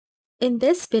In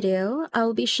this video, I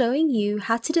will be showing you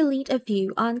how to delete a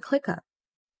view on ClickUp.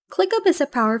 ClickUp is a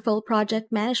powerful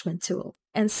project management tool,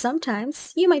 and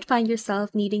sometimes you might find yourself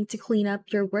needing to clean up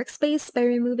your workspace by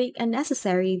removing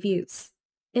unnecessary views.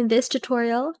 In this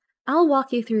tutorial, I'll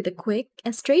walk you through the quick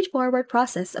and straightforward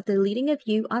process of deleting a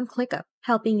view on ClickUp,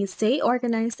 helping you stay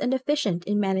organized and efficient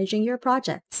in managing your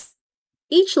projects.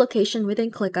 Each location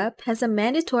within ClickUp has a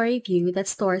mandatory view that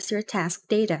stores your task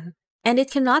data, and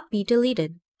it cannot be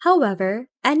deleted. However,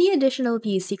 any additional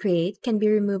views you create can be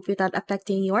removed without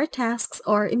affecting your tasks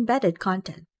or embedded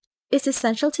content. It's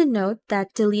essential to note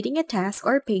that deleting a task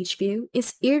or page view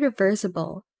is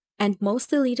irreversible, and most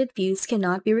deleted views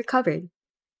cannot be recovered.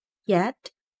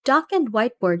 Yet, dock and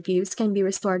whiteboard views can be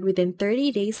restored within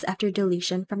 30 days after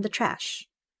deletion from the trash.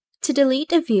 To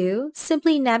delete a view,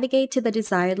 simply navigate to the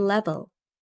desired level.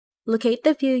 Locate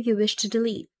the view you wish to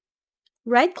delete.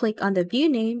 Right-click on the view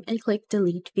name and click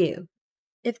Delete View.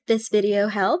 If this video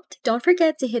helped, don't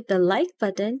forget to hit the like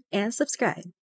button and subscribe.